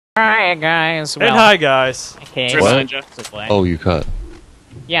Alright guys, well, And hi guys. okay, What? Oh, you cut.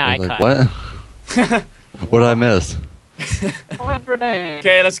 yeah, I like, cut. What? What did I miss?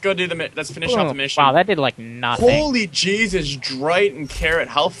 Okay, let's go do the. Let's finish off the mission. Wow, that did like nothing. Holy Jesus, Dright and Carrot,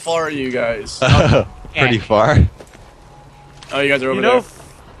 how far are you guys? Pretty far. Oh, you guys are over You know, there.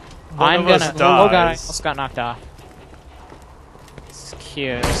 I'm one of gonna. us Oh god, I dies. almost got knocked off.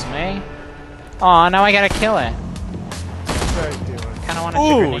 Excuse me. Oh, now I gotta kill it. Kinda wanna do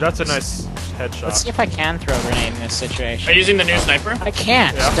Ooh, grenades. that's a nice headshot. Let's see if I can throw a grenade in this situation. Are you using the new sniper? I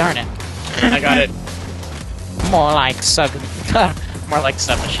can't. Yeah. Darn it. I got it. More like more like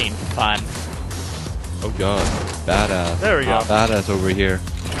submachine fun. Oh god. Badass. There we go. Badass over here.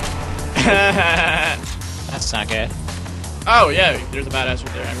 That's not good. Oh yeah, there's a badass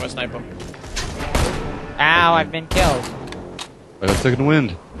right there. I'm gonna snipe him. Ow, I've been killed. I got second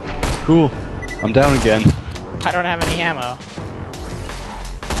wind. Cool. I'm down again. I don't have any ammo.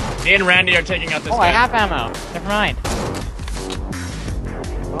 Me and Randy are taking out this Oh, guy. I have ammo. Never mind.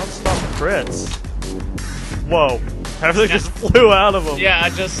 Non-stop crits. Whoa. Everything just flew out of him. Yeah, I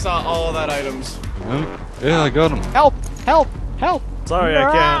just saw all of that items. Yeah, I got him. Help! Help! Help! Sorry,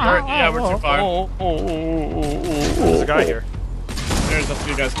 I can't. Yeah, we're too far. There's a guy here. There's a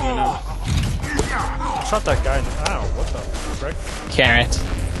few guys coming out. Shot that guy. Ow, what the frick? Carrot.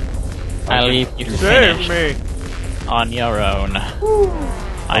 I leave you to Save finish me! on your own. I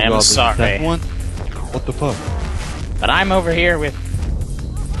Oh am god, there's a sorry, second one? What the fuck? but I'm over here with.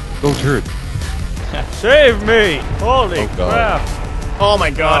 Go turret. Save me! Holy Oh, God. crap! Oh my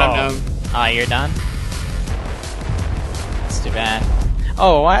god, Oh. I'm down. Ah, you're done. That's too bad.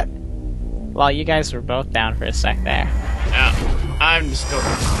 Oh, what? Well, you guys were both down for a sec there. Yeah, I'm still.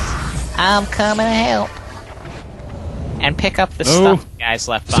 I'm coming to help. And pick up the No. stuff you guys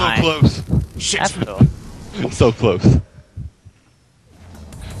left So behind. close. Shit. That's cool. So close.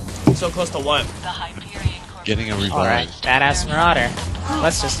 So close to what? Getting a revive. Alright, badass marauder.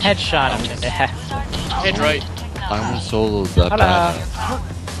 Let's just headshot him to death. Hey, Dright. I want to solo that Hello. badass.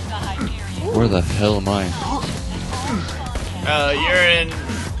 Where the hell am I? You're in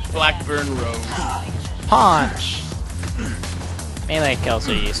Blackburn Road. Punch! Melee kills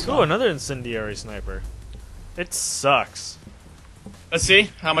are useful. Ooh, another incendiary sniper. It sucks. Let's see.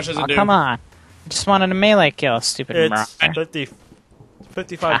 How much does it Oh, do? come on. I just wanted a melee kill, stupid It's marauder.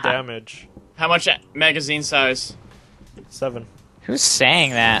 55 damage. How much magazine size? 7. Who's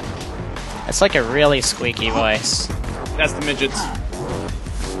saying that? It's like a really squeaky voice. That's the midgets.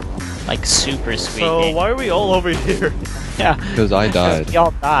 Like super squeaky. So why are we all over here? Yeah. Because I died. We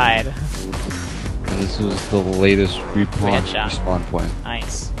all died. And this was the latest Headshot. respawn point.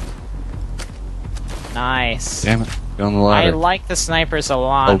 Nice. Nice. Damn it. Get on the I ladder. like the snipers a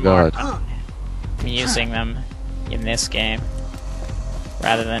lot Oh more. god. I'm using them in this game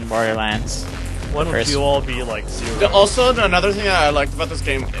rather than Borderlands. When would First- you all be like 0? Also, another thing that I liked about this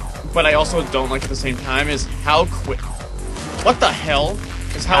game, but I also don't like at the same time, is how quick. What the hell?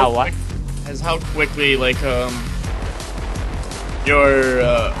 Is how How what? quick, is how quickly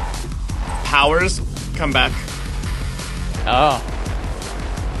your powers come back. Oh.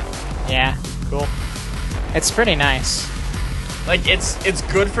 Yeah. Cool. It's pretty nice. Like it's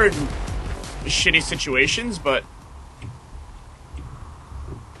good for shitty situations, but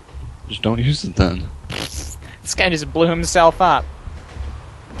Just don't use it then. This guy just blew himself up.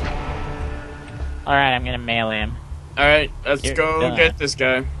 Alright, I'm gonna melee him. all right, let's You're go done. get this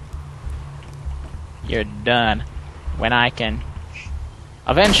guy. You're done. When I can...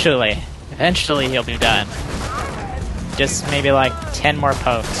 Eventually he'll be done. Just maybe like 10 more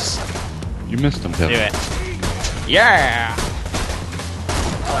pokes. You missed him, Do Kevin. it. Yeah!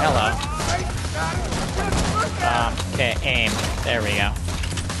 Oh, hello. Okay, aim. There we go.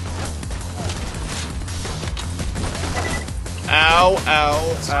 Ow,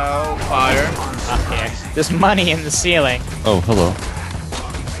 ow, ow, fire. Up here. There's money in the ceiling. Oh, hello.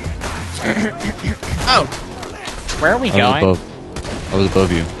 Oh, Where are we I going? was above. I was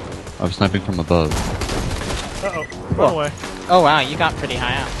above you. I was sniping from above. Uh-oh. Run away. Oh wow, you got pretty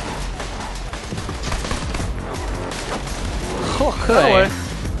high up. Run away. Okay.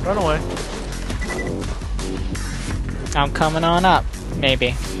 Run away. I'm coming on up,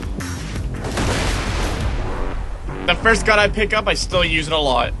 maybe. the first gun I pick up, I still use it a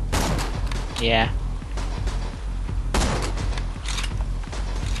lot. Yeah.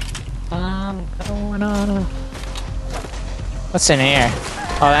 I'm going on a... What's in here?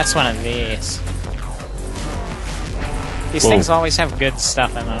 Oh, that's one of these. These Whoa. things always have good stuff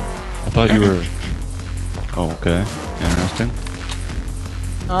in them. I thought you were... Oh, okay. Interesting.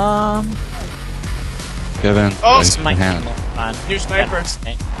 Um... Kevin, Oh, raise This your might be hand. more fun. New sniper. Better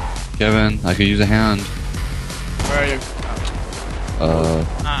snake. Kevin, I could use a hand. Where are you?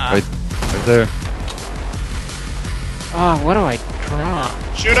 Right there. Oh, what do I draw?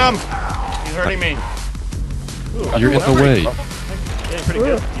 Shoot him! He's hurting me. Ooh, You're in the way. Getting pretty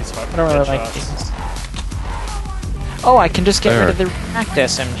good at these I don't really like headshots. these. Oh, I can just get There. rid of the react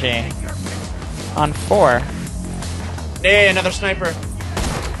SMG. On 4. Hey, another sniper.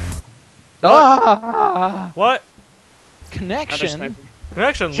 Ah! What? Another Connection? sniper.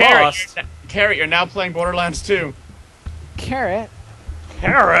 Connection Carrot, lost. Carrot, you're now playing Borderlands 2. Carrot?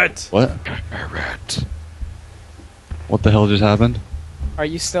 Carrot! What? Carrot. What the hell just happened? Are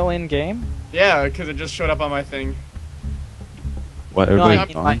you still in game? Yeah, because it just showed up on my thing. What? No, Everybody's I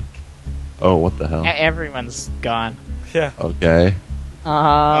mean, gone? like, Oh, what the hell? everyone's gone. Yeah. Okay.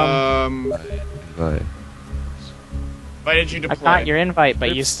 Right. Invited you to I play. got your invite,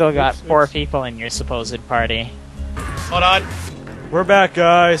 but you Oops, still got oops, 4 oops. people in your supposed party. Hold on. We're back,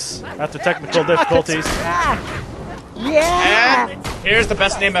 guys. After technical difficulties. Yeah! And here's the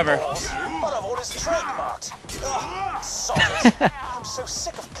best name ever. But I've always trademarked. Ugh, sod it. I'm so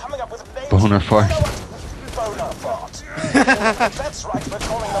sick of coming up with names. Bonerfart. You know what? Bonerfart. That's right, we're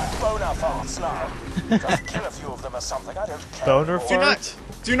calling them Bonerfarts now. Just kill a few of them or something, I don't care. Do Bonerfart? not,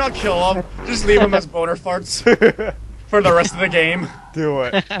 do not kill them. Just leave them as boner farts for the rest of the game. Do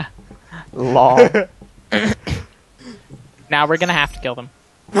it. Lol. Now we're gonna have to kill them.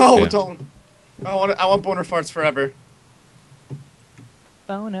 No, Yeah. don't. I want boner farts forever.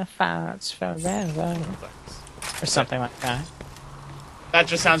 Bonerfarts forever. Or something like that. That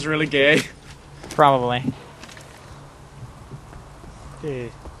just sounds really gay. Probably.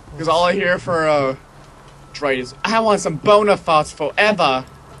 Okay. Because all I hear for Dright is, I want some boner farts forever.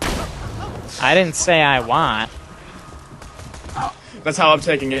 I didn't say I want. That's how I'm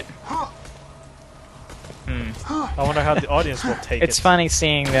taking it. I wonder how the audience will take It's it. funny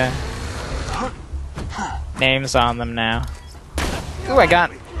seeing the names on them now. Ooh, I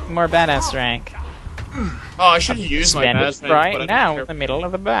got more badass rank. Oh, I should use my Spend badass it rank, but I right don't now care. in the middle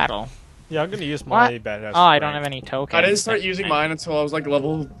of the battle. Yeah, I'm gonna use What? my badass. Oh, I don't rank. have any tokens. I didn't start using mine until I was like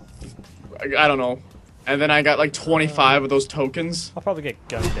level, I don't know. And then I got like 25 of those tokens. I'll probably get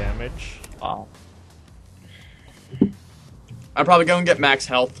gun damage. Oh. I'm probably going to get max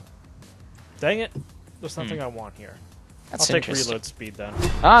health. Dang it. There's nothing I want here. That's I'll take interesting. reload speed then.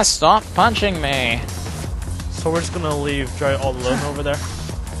 Ah, stop punching me! So we're just gonna leave Dright all alone over there.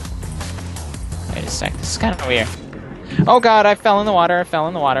 Wait a sec, this is kind of weird. Oh god, I fell in the water, I fell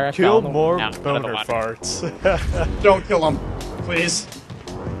in the water, I Kill fell in the more out of the boner water. farts. Don't kill them, please.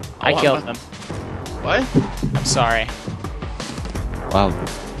 I killed them. What? I'm sorry. Wow.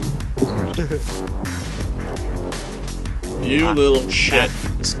 You little shit.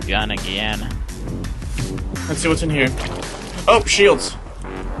 This gun again. Let's see what's in here. Oh, shields.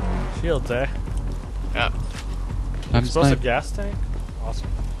 Shields, eh? Yeah. I'm Explosive sniped. gas tank? Awesome.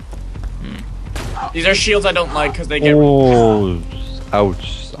 These are shields I don't like because they get. Oh,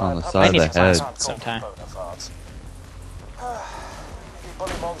 ouch. On the I side need of to the find head. some sometime. Bonerfarts.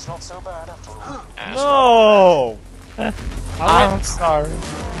 Maybe Bullymong's not so bad after No! all. I'm sorry.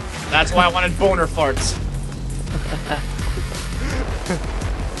 That's why I wanted boner farts.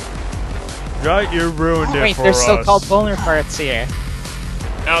 Dright, you ruined it Wait, for there's us. so-called Bonerfarts here.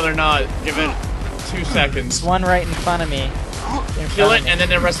 No, they're not. Give it 2 seconds. There's one right in front of me. Kill it, and then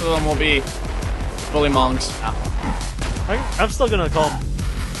the rest of them will be bully monks. I'm still gonna call them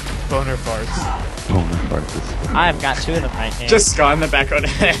boner farts. Bonerfart is I've got 2 of them right here. Just Scott in the background.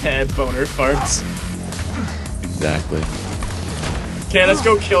 Boner farts. exactly. Okay, let's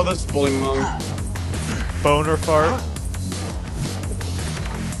go kill this bully monk. Boner fart?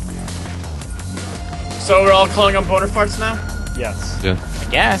 So we're all calling them boner farts now? Yes. Yeah. I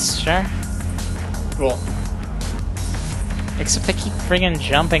guess, sure. Cool. Except they keep friggin'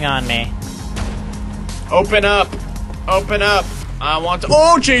 jumping on me. Open up! Open up! I want to.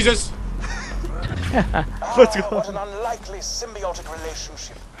 Oh, Jesus! Let's go. What an unlikely symbiotic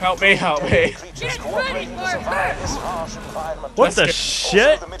relationship. Help me, help me. Creatures cooperating to survive this harsh environment. What the Let's shit?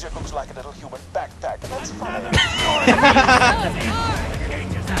 Also, the midget looks like a little human backpack, and that's funny.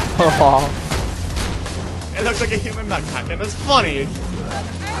 Oh, It looks like a human backpack, and it's funny.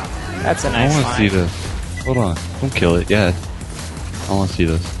 that's a I nice want to line. see this. Hold on. Don't kill it yet. I want to see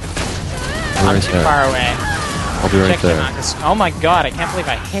this. I'm Right too there. far away. I'll be right Check them there. out. Oh my god, I can't believe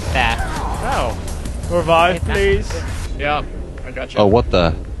I hit that. Ow. Revive, please. Yeah, I got you. Oh, what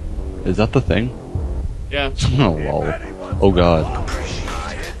the? Is that the thing? Yeah. Oh, lol. Oh god.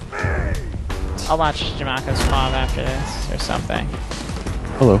 I'll watch Jimaka's mom after this, or something.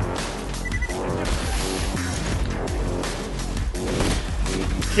 Hello.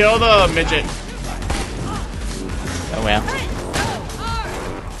 Kill the midget. Oh well.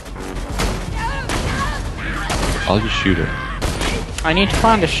 I'll just shoot her. I need to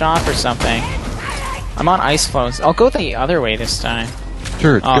find a shop or something. I'm on ice floes. I'll go the other way this time.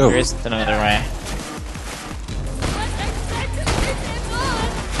 Sure, Oh, go. there isn't another way.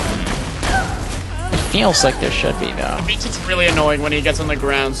 Feels like there should be, though. The midget's really annoying when he gets on the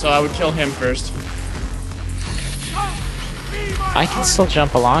ground, so I would kill him first. I can still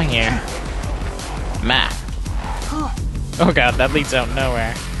jump along here. Map. Oh god, that leads out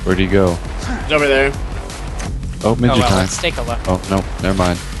nowhere. Where'd he go? He's over there. Oh, midget Oh well, time. let's take a look. Oh, no, never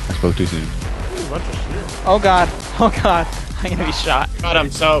mind. I spoke too soon. Oh god, oh god, I'm gonna be shot. Got him,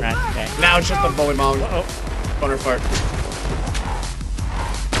 so Right, okay. now it's just the bully mong. Bonerfart.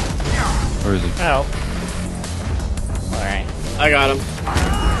 Where is he? Ow. Alright. I got him.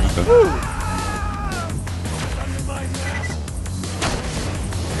 Okay.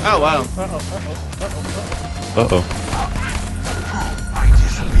 Oh, wow. Uh-oh.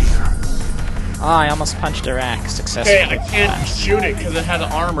 Oh, I almost punched a rack successfully. Okay, I can't shoot it because it had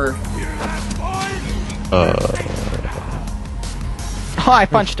armor. Oh, I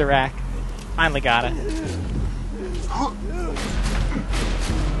punched a rack. Finally got it.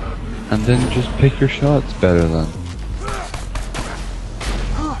 And then just pick your shots better then.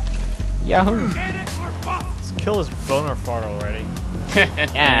 Yahoo! Let's kill this Bonerfart already.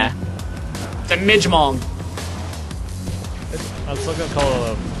 Yeah. It's a midgemong. I was looking to call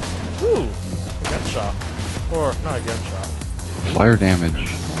it a... Ooh! A gunshot. Or, not a gunshot. Fire damage.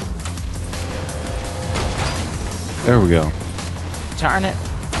 There we go. Darn it.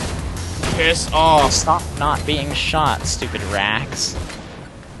 Piss off. Stop not being shot, stupid racks.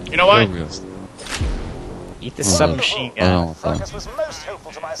 You know There what? we go. Eat the submachine gun. Oh, Focus was most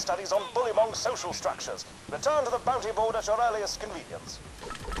helpful to my studies on bullymong social structures. Return to the bounty board at your earliest convenience.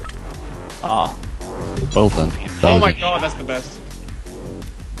 Oh. Well then. That Oh was my a- god, that's the best.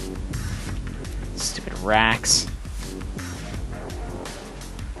 Stupid racks.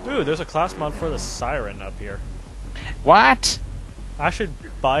 Ooh, there's a class mod for the Siren up here. What? I should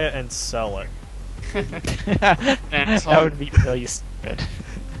buy it and sell it. That would be really stupid.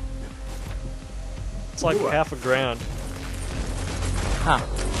 It's like half $1,000. Huh.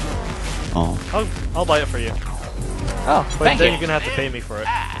 Oh. I'll buy it for you. Oh, But thank then you. you're gonna have to pay me for it.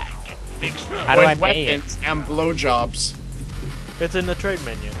 How do I With pay it? weapons and blowjobs. It's in the trade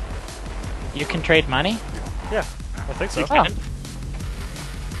menu. You can trade money? Yeah, I think so. Oh.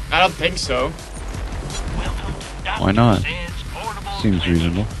 I don't think so. Why not? Seems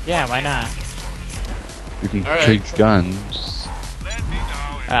reasonable. Yeah, why not? You can Alright. trade guns,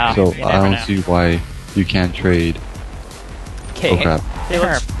 Oh, so you I never don't know. see why you can't trade. Okay. Oh crap.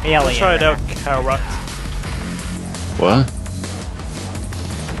 Hey, let's try it out, Carrot. What?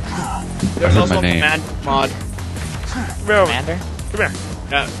 There's heard also my a name. command mod. Bro, Commander? come here.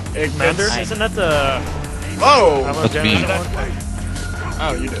 Yeah, Commander? Nice. Isn't that the... Whoa! ammo That's me. generator one?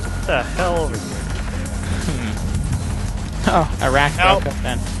 Oh, you did. What the hell? Oh, a rack Help. broke up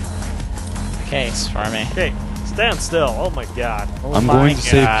then. Case for me. Okay, stand still. Oh my god. Oh I'm my going to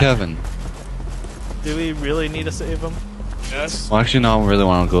save God. Kevin. Do we really need to save him? Yes. Well, actually, no, I really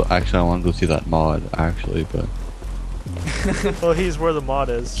want to go. Actually, I want to go see that mod. Actually, but Well, he's where the mod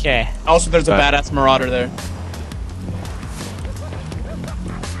is. Okay. Also, there's a badass marauder there.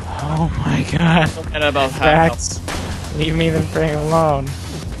 Oh my god. And about half Racks. Leave me the thing alone.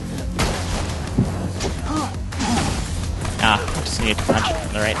 Ah, I just need to punch it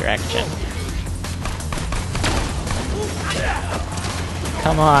in the right direction.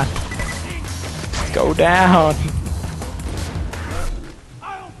 Come on. Go down.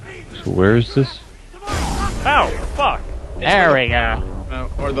 so where is this? Ow! Fuck! There we go.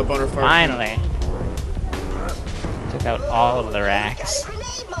 Or the Bonerfart. Finally. Took out all of the racks.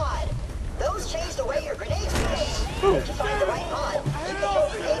 Grenade mod. Those changed the way your grenades play. If you find the right mod, you can throw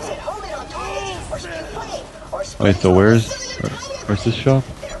grenades at homing on targets, or spew flame, or Wait, so where's this shop?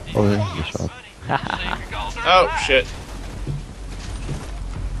 Oh, there's the shop. Oh, shit.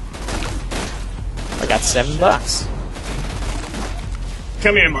 I got $7.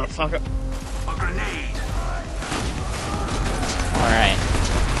 Come here, motherfucker. Alright.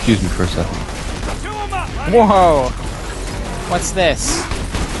 Excuse me for a second. Whoa! What's this?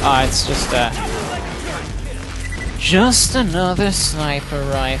 Oh, it's just another sniper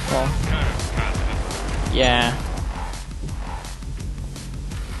rifle. Yeah.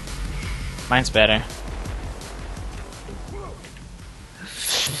 Mine's better.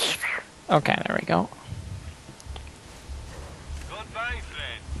 Okay, there we go.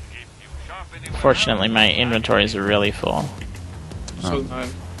 Fortunately, my inventories are really full. So Oh.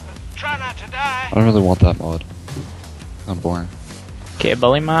 nice. Try not to die. I don't really want that mod. I'm boring. Okay,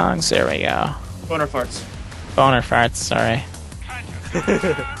 bully mongs. There we go. Bonerfarts. Bonerfarts. Sorry.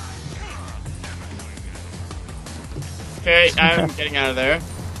 Okay, I'm getting out of there.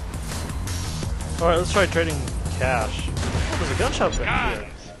 Alright, let's try trading cash. Oh, there's a gun shop down here.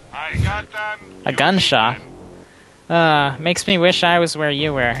 I got them. A gun shop. Makes me wish I was where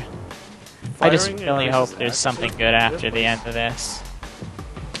you were. I just Firing really hope increases there's something accuracy. good after the end of this.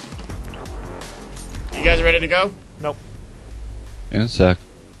 You guys ready to go? Nope. In a sec.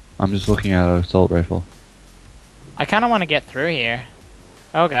 I'm just looking at an assault rifle. I kind of want to get through here.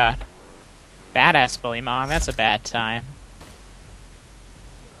 Oh god. Badass bully mong. That's a bad time.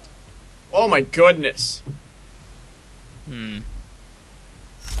 Oh my goodness.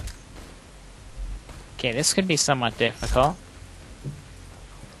 Okay, this could be somewhat difficult.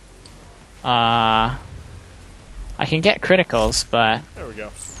 I can get criticals, but There we go.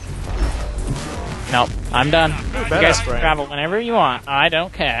 nope, I'm done. You badass, guys can Brian. travel whenever you want. I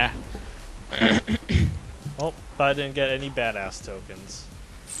don't care. Well, but I didn't get any badass tokens.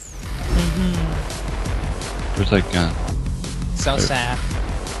 Where's that gun? So sad.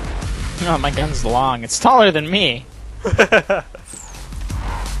 Oh, my gun's long. It's taller than me.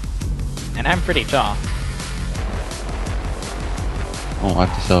 And I'm pretty tall. Oh, I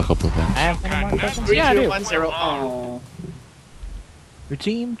have to sell a couple of things. I have any more tokens? 3, Yeah, I 2, do. 1, 0. Oh.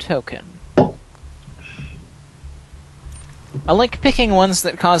 Redeem token. I like picking ones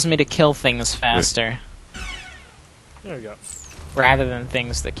that cause me to kill things faster, There we go. rather than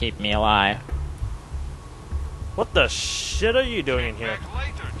things that keep me alive. What the shit are you doing in here?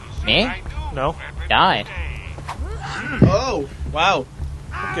 Me? No? Died. Oh, wow.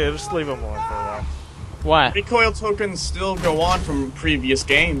 Okay, just leave him alone for a while. What? Recoil tokens still go on from previous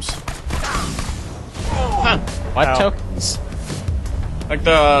games. Huh. What Ow. tokens? Like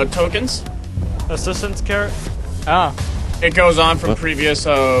the tokens? Assistance carrot? Oh, It goes on from What? previous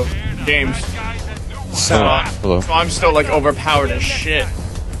games. so, Hello. So I'm still like overpowered as shit.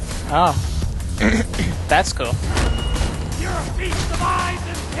 oh. That's cool.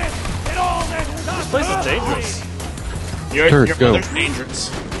 This place is dangerous. Your Turd, go. mother's dangerous.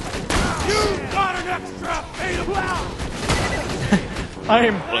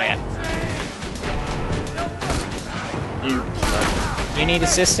 I'm bland. You need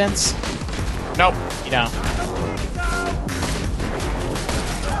assistance? Nope. You don't.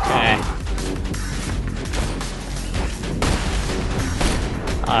 Okay.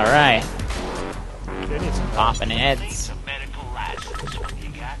 Alright. Okay, I need some Popping heads. A medical license when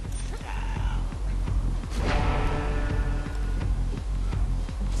you got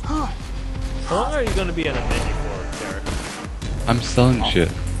How long are you going to be in a menu for, Garrett? I'm selling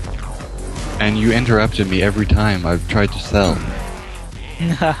shit. And you interrupted me every time I've tried to sell.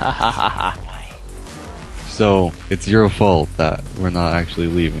 So, it's your fault that we're not actually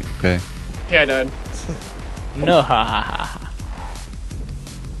leaving, okay? Okay, I died. No, ha ha ha.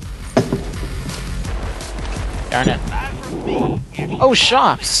 Darn it. Oh,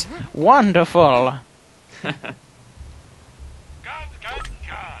 shops! Wonderful! guns, guns,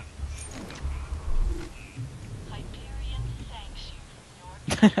 guns. Hyperion thanks you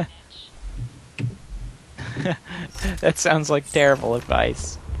for your patronage. That sounds like terrible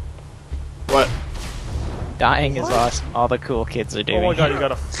advice. What? Dying is awesome. All the cool kids are doing. Oh my god, you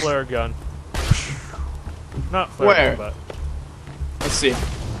got a flare gun. Not flare Where? gun, Let's see.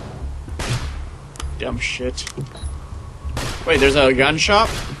 Dumb shit. Wait, there's a gun shop?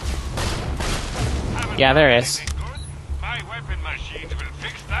 Yeah, there is. My weapon machines will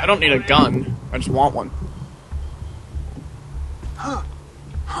fix that. I don't need a gun. I just want one.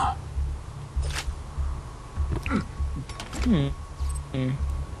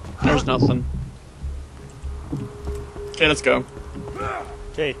 There's nothing. Okay, let's go. but...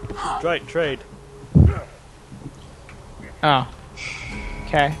 Okay, Dright, trade. Oh.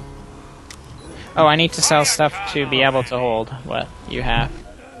 Okay. Oh, I need to sell stuff to be able to hold what you have.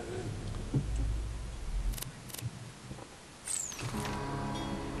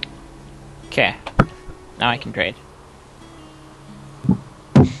 Okay. Now I can trade.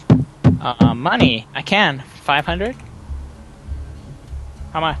 Money! I can. 500?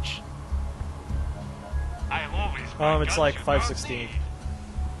 How much? I have always It's like 516.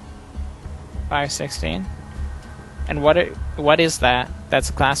 516? And what is that? That's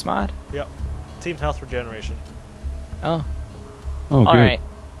a class mod? Yep. Team health regeneration. Oh. Oh, good. Alright.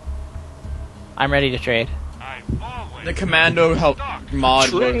 I'm ready to trade. I've always The commando help mod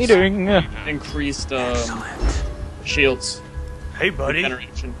was Trading! increased shields Hey, buddy.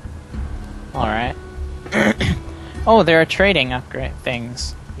 generation. Alright. Oh, there are trading upgrade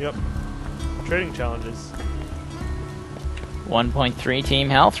things. Yep. Trading challenges. 1.3 team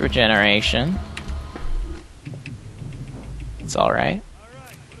health regeneration. It's alright.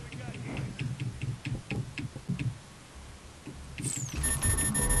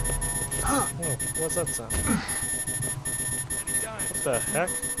 Oh, what's that sound? What the heck?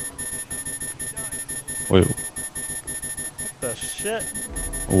 Wait, What the shit?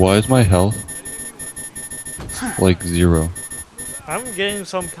 why is my health like 0? I'm getting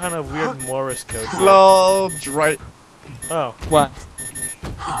some kind of weird Morse code. here. Lol, Dright. Oh, What?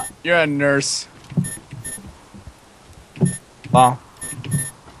 You're a nurse. Well,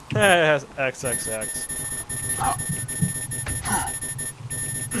 it has XXX.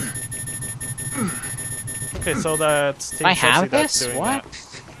 Okay, so that's Team I Sexy have that's this? doing What?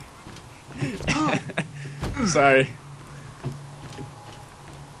 that. Sorry.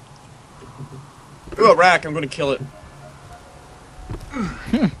 Ooh, a rack. I'm gonna kill it.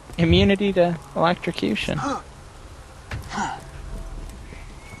 immunity to electrocution.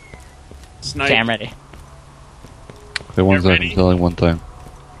 Snipe. Okay, I'm ready. Okay, one You're second, ready? telling one time.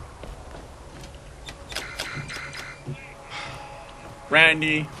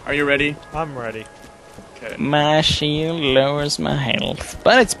 Randy, are you ready? I'm ready. Okay. My shield lowers my health,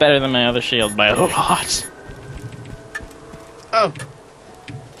 but it's better than my other shield by a lot. Oh.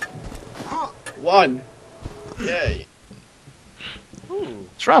 1. Yay.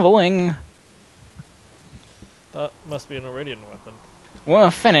 Traveling. That must be an Iridian weapon. Well,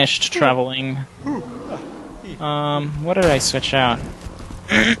 finished traveling. What did I switch out?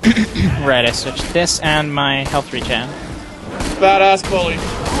 Right, I switched this and my health regen. Badass bully.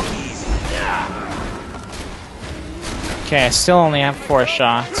 Okay, I still only have 4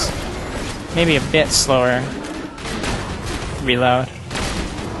 shots. Maybe a bit slower reload.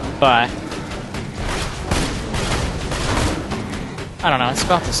 But I don't know, it's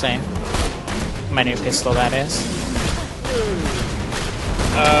about the same. My new pistol, that is.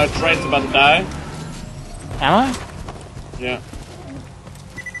 Dright's about to die. Am I? Yeah.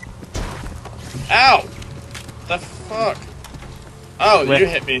 Ow! The fuck? Oh, Whip. you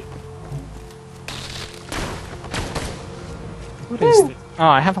hit me. What is this? Oh,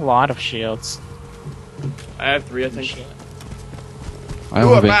 I have a lot of shields. I have 3, I think. I Ooh, don't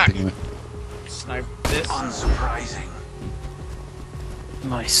I'm have back. anything. Snipe this. Unsurprising.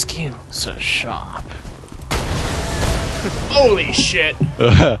 My skills are sharp. Holy shit!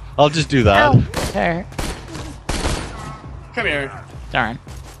 I'll just do that. There. Come here. Darn.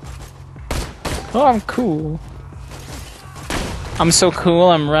 Oh, I'm cool. I'm so cool,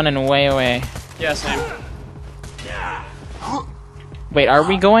 I'm running way away. Yeah, same. Wait, are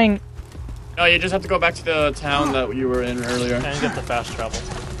we going? No, you just have to go back to the town that you were in earlier. And get the fast travel.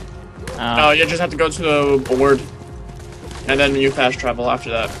 No, you just have to go to the board. And then you fast travel after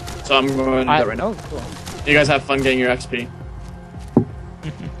that. So I'm going to do that right now. Oh, cool. You guys have fun getting your XP.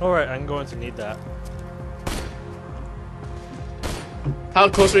 Alright, I'm going to need that. How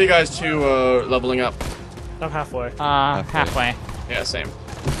close are you guys to leveling up? I'm halfway. Halfway. Yeah, same.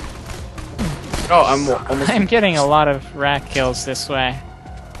 Oh, I'm almost... I'm getting a lot of rat kills this way.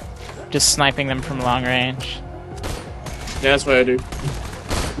 Just sniping them from long range. Yeah, that's what I do.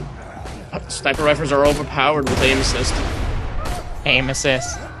 Sniper rifles are overpowered with aim assist. Aim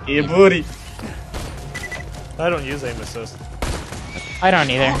assist. Yeah, buddy. I don't use aim assist. I don't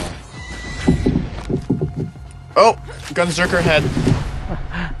either. Oh, Gunzerker head.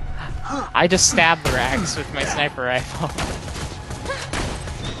 I just stabbed the rags with my sniper rifle.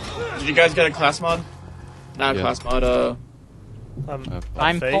 Did you guys get a class mod? Not a Yeah. class mod,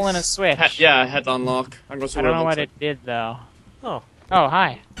 I'm face. pulling a switch. yeah, head unlock. I'm going to see I don't know it what looks it did though. Oh, Oh,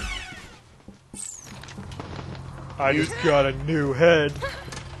 hi. I just got a new head.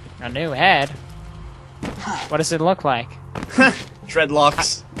 A new head. What does it look like? like.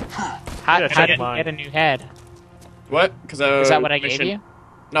 Dreadlocks. How Yeah, did check you mine. get a new head? What? Because Is that what I mission. gave you?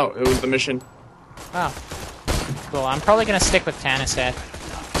 No, it was the mission. Oh. Cool, I'm probably gonna stick with Tannis head.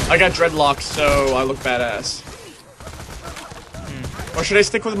 I got dreadlocks, so I look badass. Or should I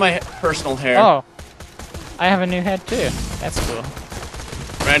stick with my personal hair? Oh. I have a new head too. That's cool.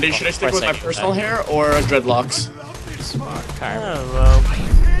 Randy, should I stick course with I my do personal that. hair or dreadlocks? Carver.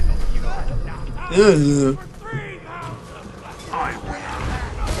 Hello.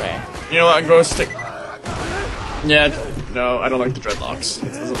 Right. You know what? I'm going to stick. Yeah, no, I don't like the dreadlocks. It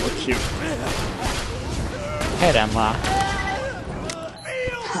doesn't look cute. Head unlock.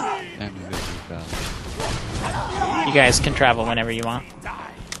 Ammunition found. You guys can travel whenever you want.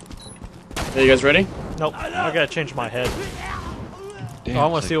 Are you guys ready? Nope, I gotta change my head. Damn, I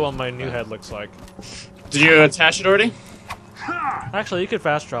wanna it's see like- what my new head looks like. Did you attach it already? Actually, you could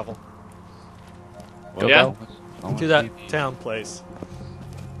fast travel Yeah? to that town place.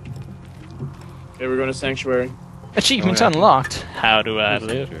 Okay, we're going to Sanctuary. Achievement Oh, yeah. unlocked. How do I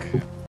live? Sure, yeah.